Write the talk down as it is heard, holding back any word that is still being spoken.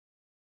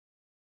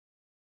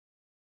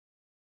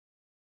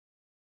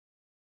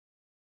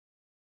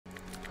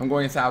I'm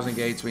going 1,000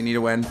 gates. We need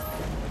to win.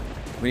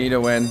 We need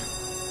to win.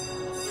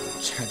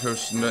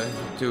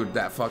 Dude,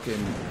 that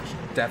fucking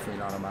definitely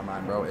not on my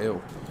mind, bro. Ew.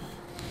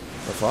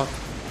 The fuck?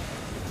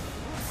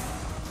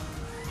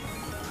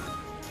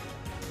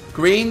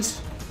 Greens?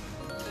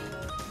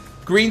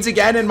 Greens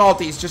again and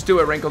multis. Just do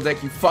it, Wrinkle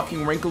Dick. You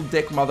fucking Wrinkle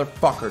Dick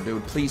motherfucker,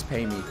 dude. Please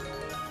pay me.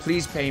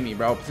 Please pay me,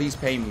 bro. Please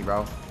pay me,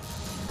 bro.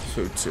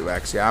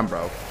 2x. Yeah, I'm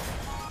broke.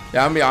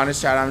 Yeah, I'm gonna be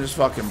honest, Chad. I'm just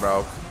fucking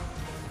broke.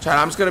 Chad,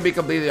 I'm just gonna be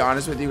completely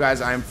honest with you guys.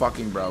 I am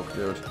fucking broke,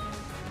 dude.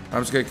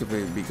 I'm just gonna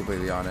be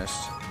completely honest.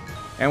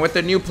 And with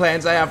the new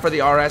plans I have for the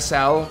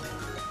RSL,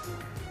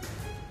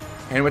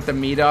 and with the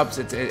meetups,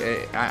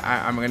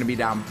 I'm gonna be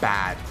down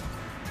bad.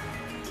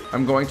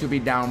 I'm going to be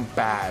down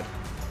bad.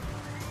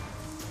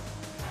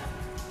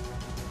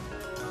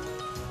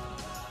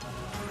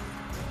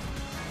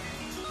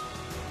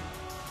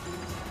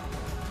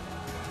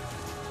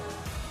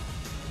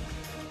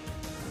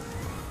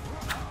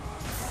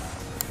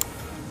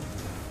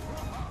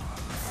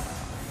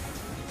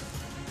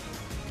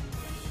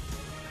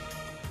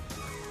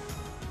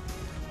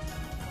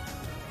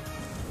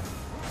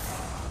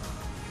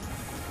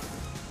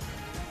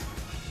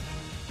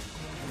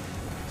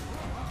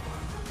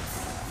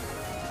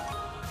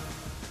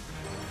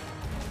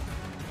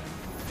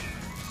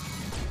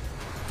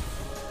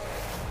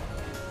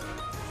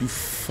 You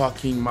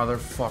fucking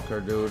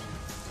motherfucker, dude.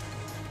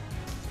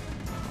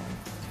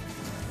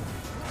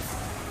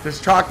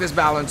 Just chalk this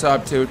balance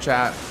up too,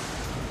 chat.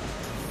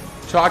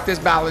 Chalk this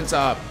balance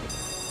up.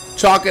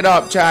 Chalk it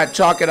up, chat.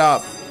 Chalk it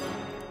up.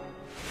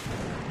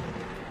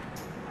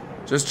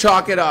 Just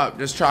chalk it up.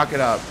 Just chalk it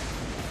up.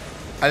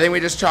 I think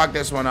we just chalk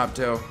this one up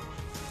too.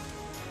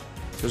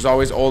 There's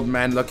always old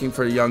men looking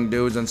for young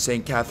dudes on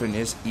St. Catherine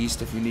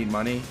East if you need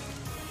money.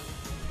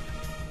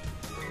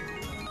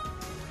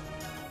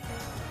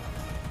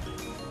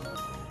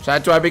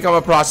 Chat, do I become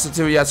a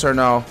prostitute? Yes or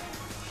no?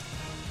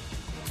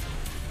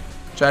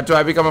 Chat, do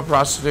I become a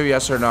prostitute?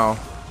 Yes or no?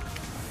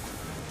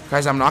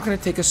 Guys, I'm not going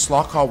to take a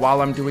slot call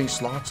while I'm doing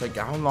slots. Like,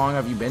 how long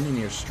have you been in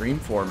your stream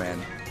for, man?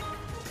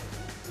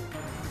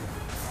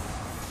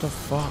 What the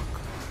fuck?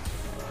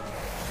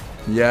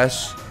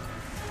 Yes.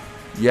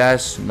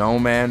 Yes. No,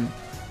 man.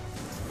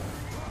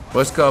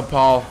 What's good,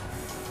 Paul?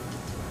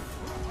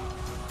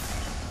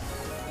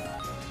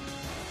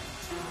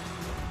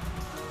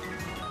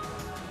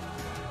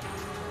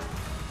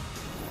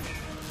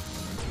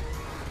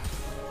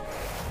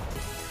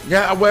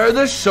 Yeah, where are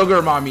the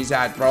sugar mommies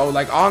at, bro?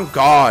 Like, on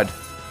God.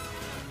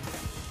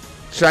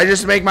 Should I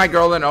just make my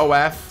girl an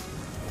OF?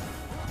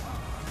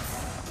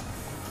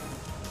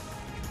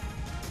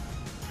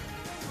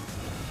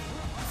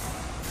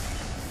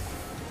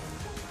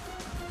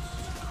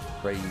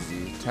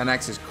 Crazy.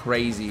 10x is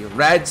crazy.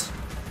 Reds.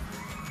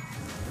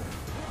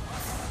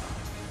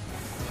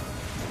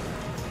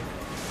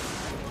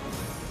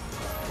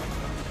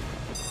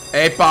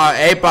 Eight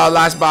ball,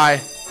 last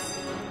buy.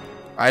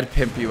 I'd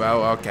pimp you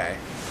out. Okay.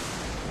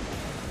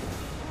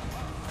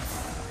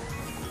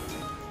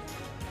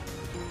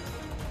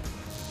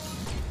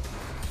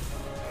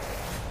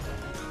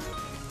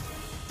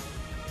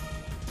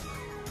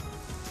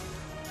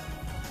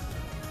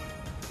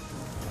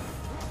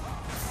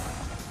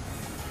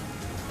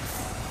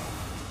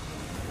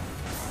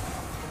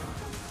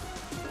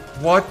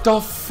 What the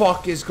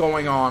fuck is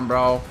going on,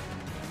 bro?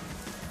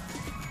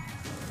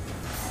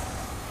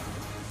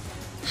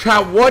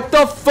 Chat, what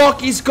the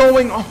fuck is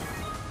going on?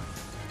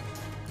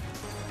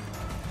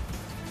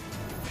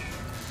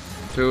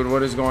 Dude,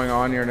 what is going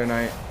on here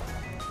tonight?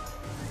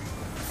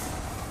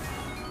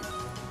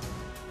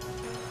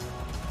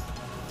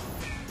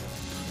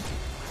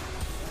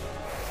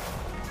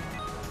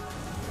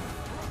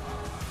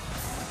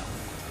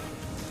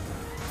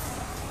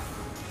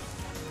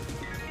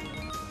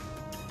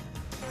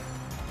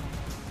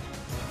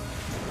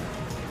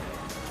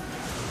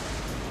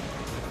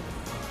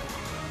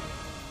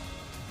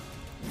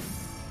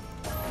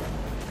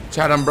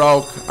 Chat, I'm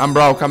broke. I'm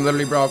broke. I'm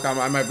literally broke.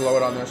 I might blow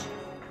it on this.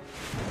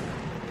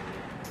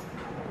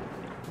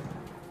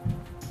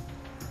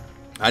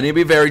 I need to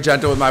be very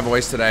gentle with my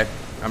voice today.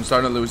 I'm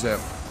starting to lose it.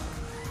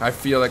 I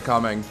feel it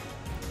coming.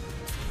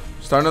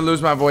 Starting to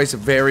lose my voice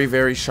very,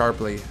 very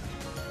sharply.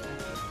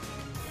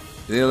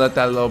 You need to let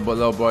that little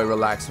boy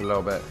relax a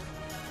little bit.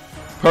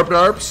 Perp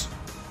derps.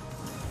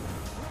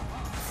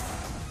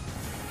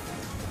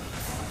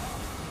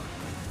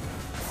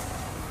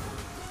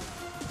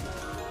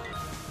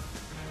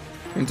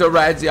 Into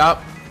reds,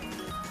 yup.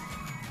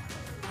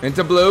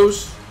 Into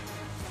blues.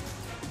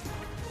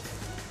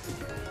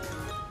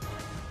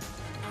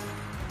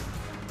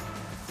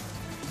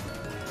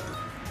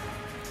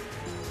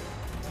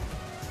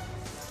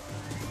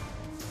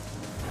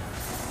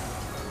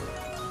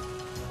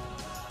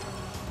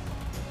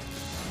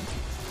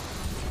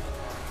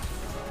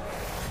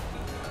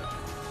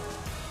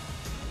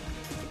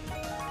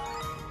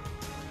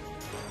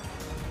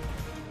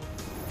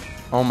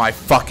 Oh my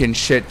fucking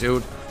shit,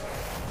 dude.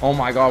 Oh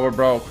my god, we're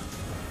broke.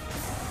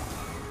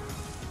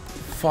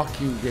 Fuck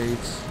you,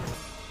 Gates.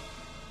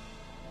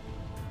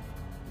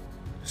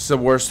 the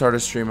worst start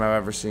of stream I've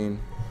ever seen.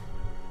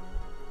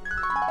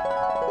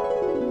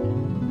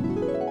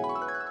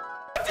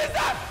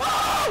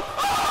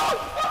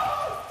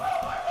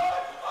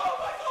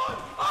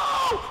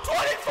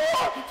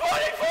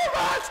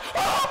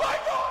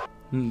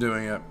 I'm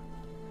doing it.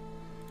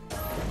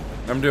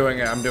 I'm doing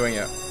it. I'm doing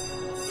it.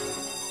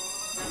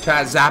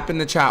 Chat, zap in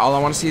the chat. All I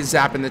want to see is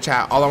zap in the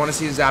chat. All I want to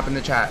see is zap in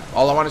the chat.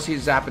 All I want to see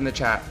is zap in the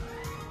chat.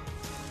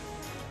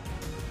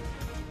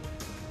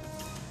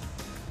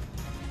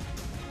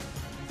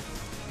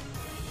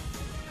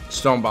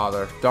 Just don't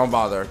bother. Don't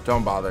bother.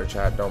 Don't bother,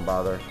 chat. Don't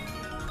bother.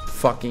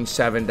 Fucking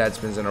 7 dead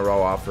spins in a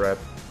row off rip.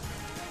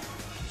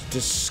 It's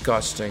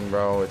disgusting,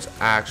 bro. It's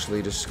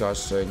actually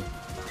disgusting.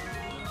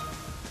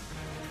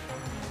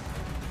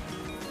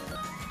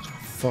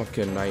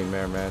 Fucking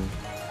nightmare, man.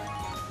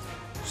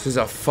 This is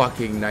a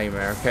fucking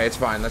nightmare. Okay, it's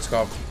fine. Let's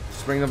go.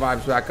 Let's bring the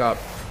vibes back up.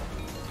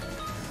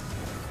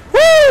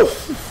 Woo!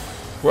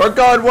 We're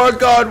good. We're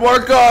good.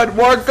 We're good.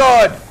 We're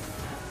good.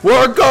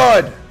 We're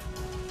good.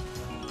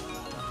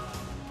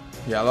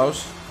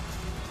 Yellows.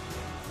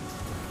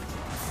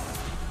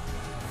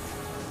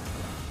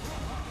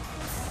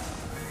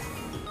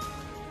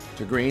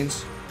 To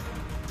greens.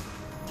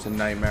 It's a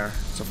nightmare.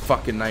 It's a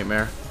fucking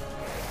nightmare.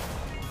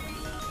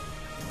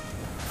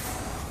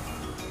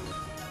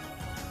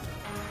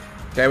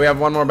 Okay, we have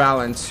one more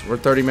balance. We're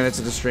 30 minutes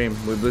of the stream.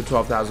 We blew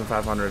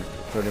 12,500.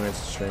 30 minutes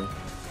of stream.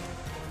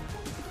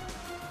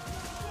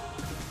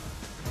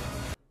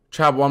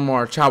 Chat one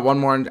more. Chat one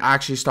more and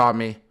actually stop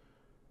me.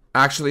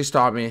 Actually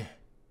stop me.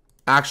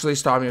 Actually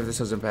stop me if this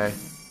doesn't pay.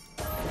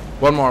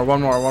 One more.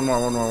 One more. One more.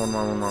 One more. One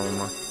more. One more. One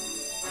more.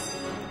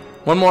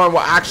 One more.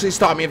 Well, actually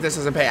stop me if this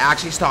doesn't pay.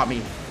 Actually stop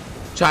me.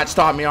 Chat,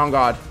 stop me on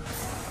God.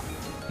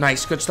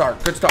 Nice. Good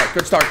start. Good start.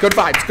 Good start. Good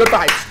vibes. Good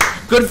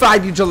vibes. Good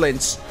vibe,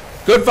 vigilance.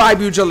 Good vibe,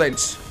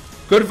 vigilance.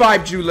 Good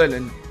vibe,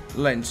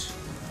 vigilance.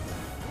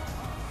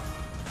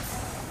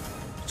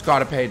 It's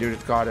gotta pay, dude.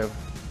 It's gotta.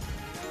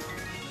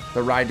 The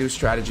rydurz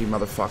strategy,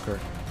 motherfucker.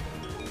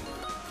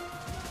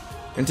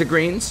 Into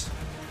greens.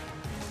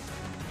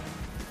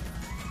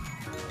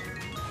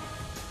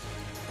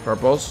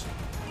 Purples.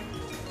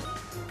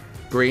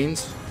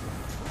 Greens.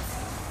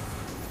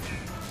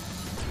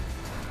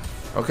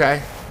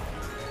 Okay.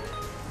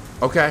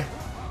 Okay.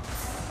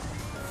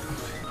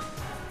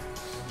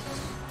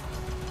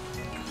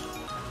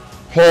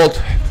 Hold.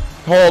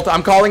 Hold.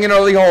 I'm calling an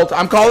early hold.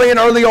 I'm calling an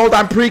early hold.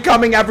 I'm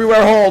pre-coming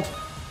everywhere. Hold.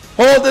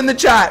 Hold in the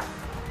chat.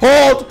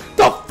 Hold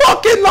the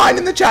fucking line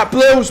in the chat.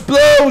 Blues.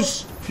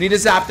 Blues. Need a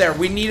zap there.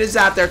 We need a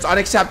zap there. It's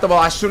unacceptable.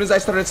 As soon as I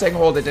started saying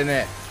hold it, didn't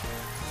it?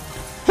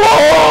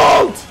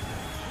 Hold.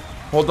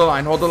 Hold the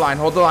line. Hold the line.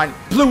 Hold the line.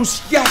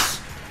 Blues. Yes.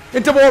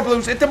 Into more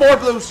blues. Into more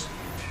blues.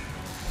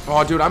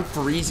 Oh, dude. I'm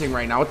freezing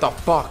right now. What the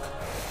fuck?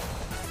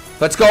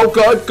 Let's go.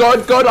 Good,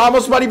 good, good.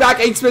 Almost money back.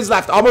 8 spins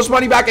left. Almost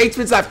money back. 8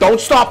 spins left.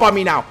 Don't stop on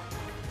me now.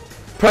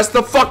 Press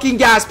the fucking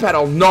gas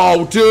pedal.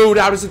 No, dude.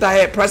 How does it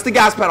hit? Press the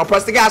gas pedal.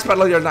 Press the gas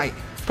pedal your night.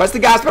 Press the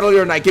gas pedal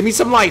your night. Give me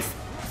some life.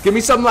 Give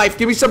me some life.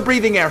 Give me some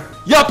breathing air.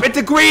 Yup.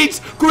 Into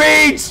greens.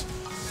 Greens.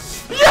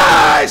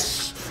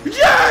 Yes.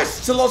 Yes.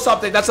 It's a little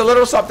something. That's a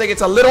little something.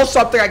 It's a little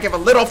something I give a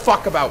little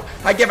fuck about.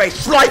 I give a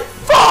slight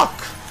fuck.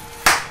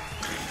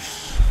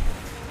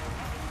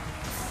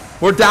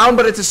 We're down,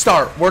 but it's a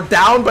start. We're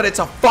down, but it's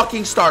a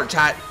fucking start,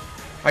 chat.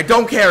 I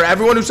don't care.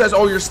 Everyone who says,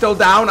 oh, you're still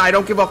down, I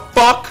don't give a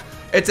fuck.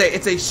 It's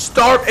a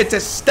start. It's a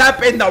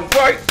step in the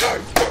right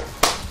direction.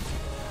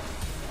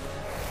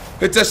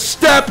 It's a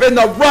step in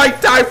the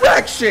right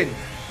direction.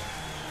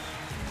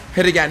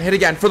 Hit again. Hit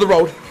again. For the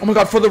road. Oh my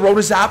God. For the road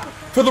is zap.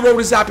 For the road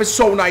is zap is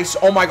so nice.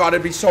 Oh my God.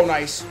 It'd be so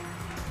nice.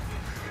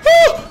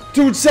 Oh,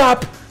 dude,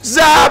 zap.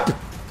 Zap.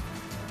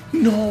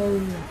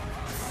 No.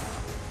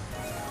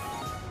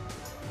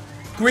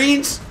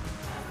 Greens.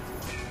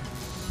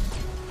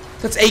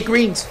 That's 8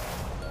 greens.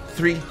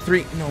 3,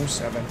 no,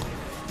 7.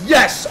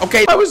 Yes.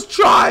 Okay. I was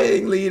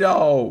trying,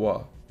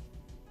 Lido.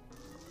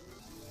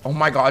 Oh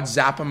my God.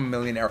 Zap, I'm a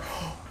millionaire.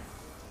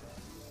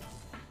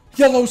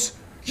 Yellows.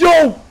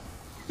 Yo.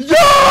 Yo.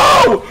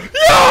 Yo.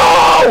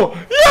 Yo.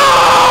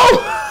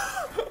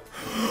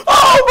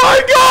 Oh my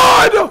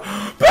God.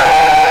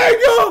 Bang.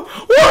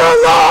 We're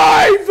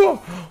alive.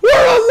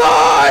 We're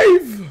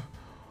alive.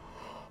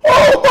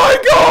 Oh my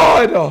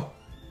God.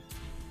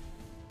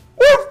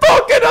 We're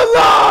fucking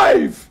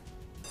alive!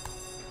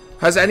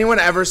 Has anyone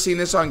ever seen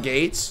this on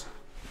gates?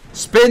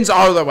 Spins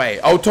are the way.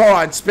 Oh,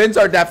 Toron, spins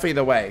are definitely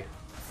the way.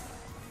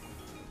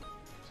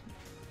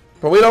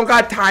 But we don't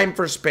got time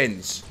for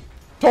spins.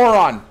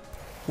 Toron,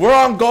 we're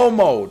on go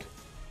mode.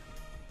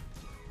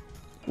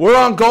 We're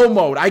on go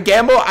mode. I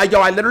gamble. I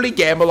literally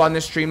gamble on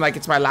this stream like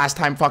it's my last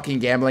time fucking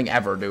gambling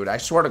ever, dude. I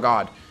swear to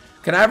God.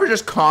 Can I ever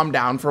just calm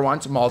down for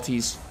once?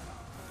 Maltese.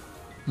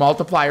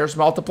 Multipliers,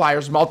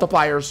 multipliers,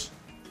 multipliers.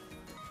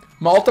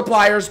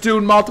 Multipliers,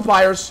 dude,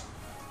 multipliers.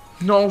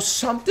 No,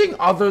 something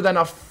other than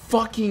a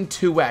fucking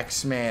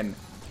 2x, man.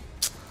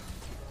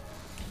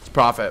 It's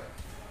profit.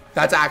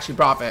 That's actually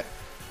profit.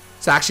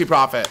 It's actually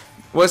profit.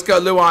 What's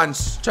good,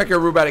 Luans? Check your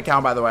Rubet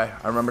account, by the way.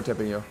 I remember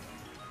tipping you.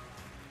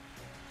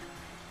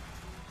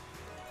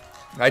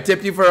 I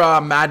tipped you for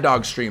a Mad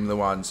Dog stream, the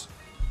ones.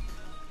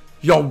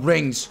 Yo,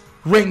 rings.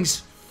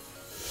 Rings.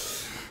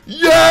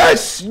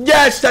 Yes!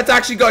 Yes! That's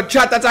actually good.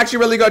 Chat, that's actually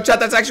really good. Chat,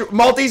 that's actually...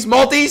 Multis,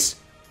 multis!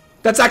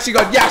 That's actually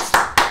good. Yes!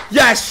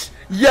 Yes!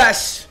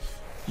 Yes!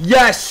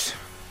 Yes!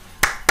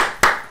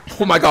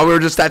 Oh my god, we were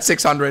just at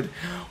 600.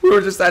 We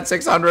were just at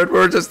 600. We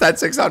were just at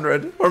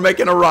 600. We're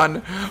making a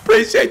run.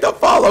 Appreciate the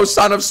follow,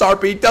 son of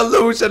Sarpy.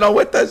 Delusional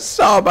with the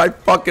sub. I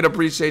fucking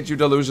appreciate you,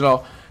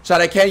 Delusional.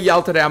 Chat, I can't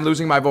yell today. I'm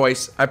losing my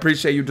voice. I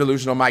appreciate you,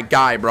 Delusional. My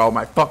guy, bro.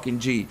 My fucking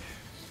G.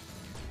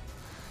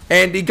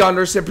 Andy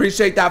Gunderson,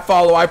 appreciate that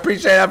follow. I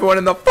appreciate everyone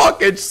in the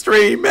fucking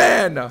stream,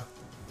 man.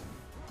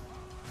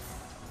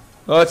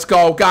 Let's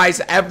go,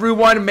 guys.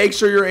 Everyone, make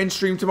sure you're in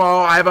stream tomorrow.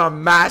 I have a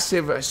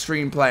massive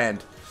stream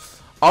planned.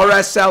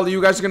 RSL,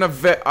 you guys are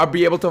gonna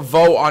be able to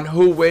vote on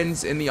who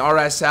wins in the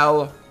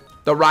RSL.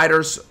 The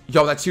riders.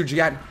 Yo, that's huge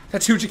again.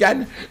 That's huge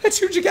again. That's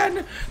huge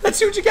again. That's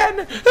huge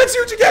again. That's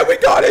huge again. We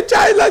got it,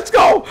 Jay. Let's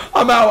go.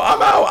 I'm out.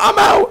 I'm out. I'm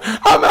out.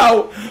 I'm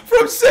out.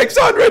 From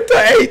 600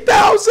 to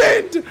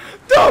 8,000.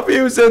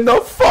 W's in the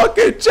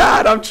fucking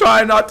chat. I'm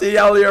trying not to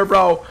yell here,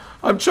 bro.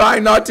 I'm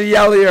trying not to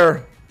yell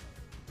here.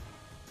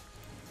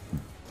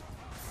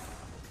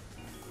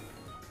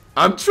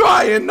 I'm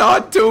trying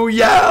not to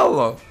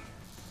yell.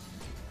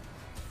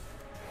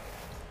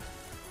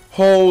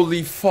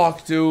 Holy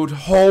fuck, dude.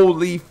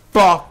 Holy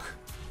fuck.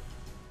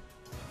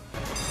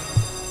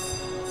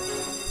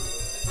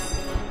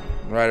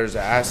 Riders,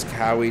 ask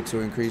Howie to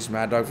increase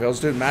Mad Dog fills.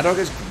 Dude, Mad Dog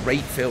has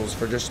great fills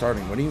for just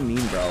starting. What do you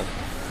mean, bro?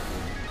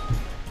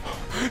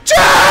 Jay!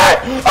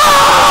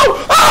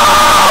 Oh!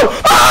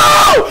 Oh!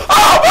 Oh!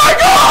 Oh my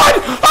god!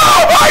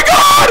 Oh my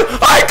god!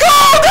 I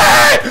called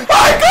it!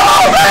 I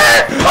called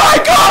it! I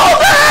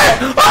called it!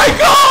 I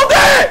called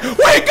it!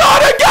 We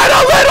gotta get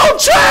a little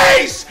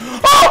chase!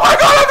 Oh my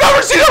god, I've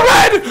never seen a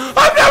red!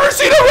 I've never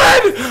seen a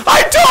red!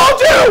 I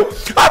told you!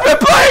 I've been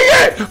playing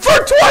it for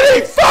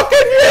 20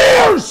 fucking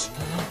years!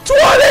 20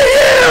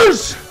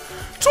 years!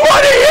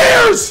 20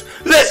 years!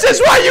 This is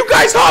why you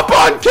guys hop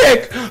on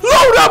Kick!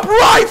 Load up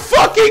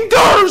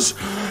rydurz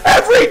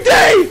every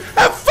day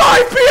at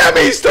 5 p.m.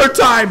 Eastern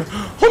time!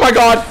 Oh my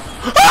god!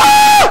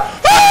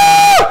 Ah!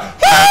 Ah!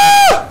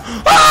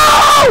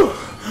 Ah! Oh!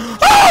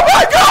 Oh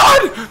my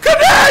god!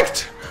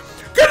 Connect!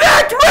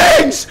 Connect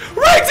rings!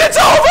 Rings, it's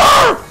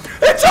over!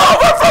 It's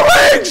over for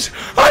rings!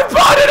 I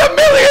bought it a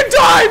million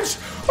times!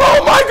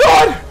 Oh my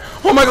god!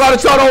 Oh my god,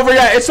 it's not over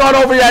yet! It's not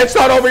over yet! It's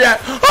not over yet!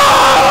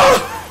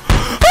 Ah!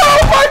 Oh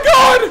my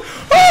god!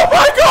 Oh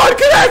my god!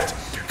 Connect!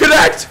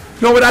 Connect!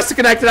 No, it has to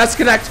connect. It has to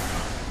connect.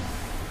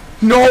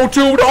 No,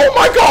 dude! Oh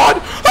my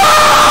god!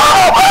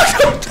 Oh my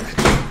god!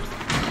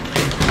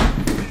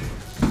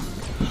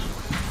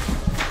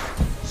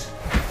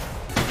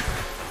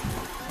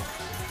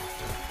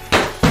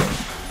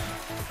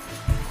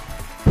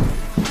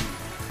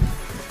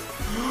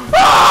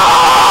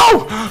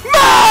 Oh!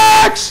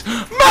 Max!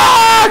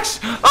 Max!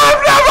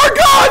 I've never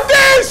got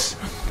this!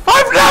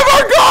 I've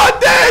never got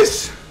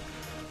this!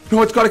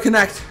 No, it's gotta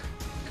connect.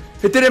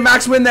 It didn't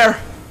max win there.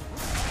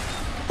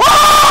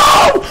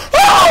 Oh!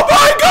 Oh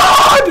my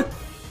god!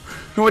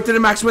 No, it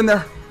didn't max win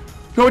there.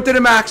 No, it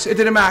didn't max. It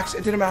didn't max.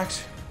 It didn't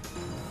max.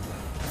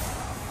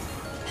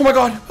 Oh my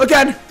god.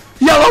 Again.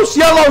 Yellows.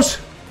 Yellows.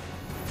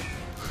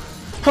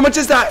 How much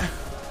is that?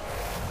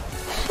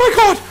 Oh my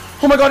god.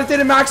 Oh my god, it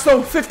didn't max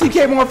though.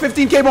 15k more.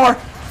 15k more.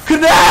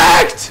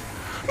 Connect!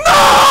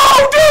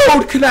 No,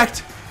 dude!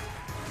 Connect.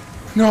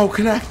 No,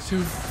 connect,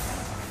 dude.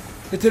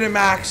 It didn't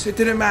max. It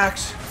didn't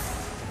max.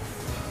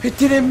 It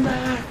didn't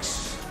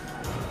max.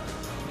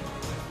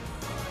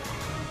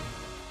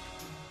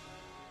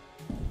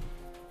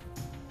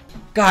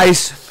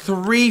 Guys,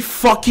 3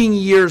 fucking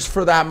years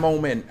for that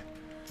moment.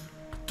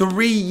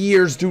 3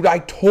 years, dude. I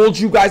told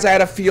you guys I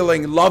had a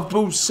feeling. Love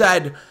Boo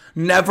said,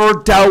 never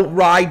doubt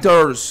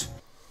rydurz.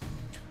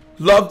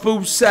 Love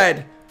Boo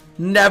said,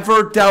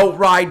 never doubt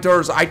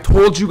rydurz. I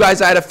told you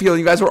guys I had a feeling.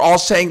 You guys were all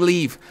saying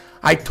leave.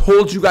 I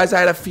told you guys I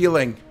had a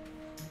feeling.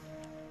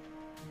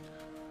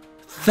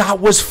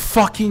 That was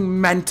fucking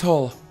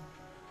mental.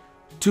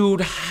 Dude,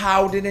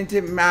 how didn't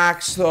it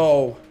max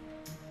though?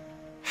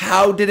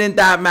 How didn't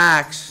that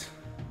max?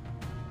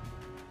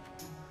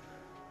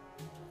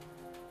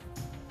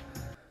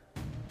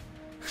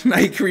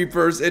 Night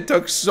Creepers, it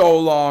took so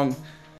long.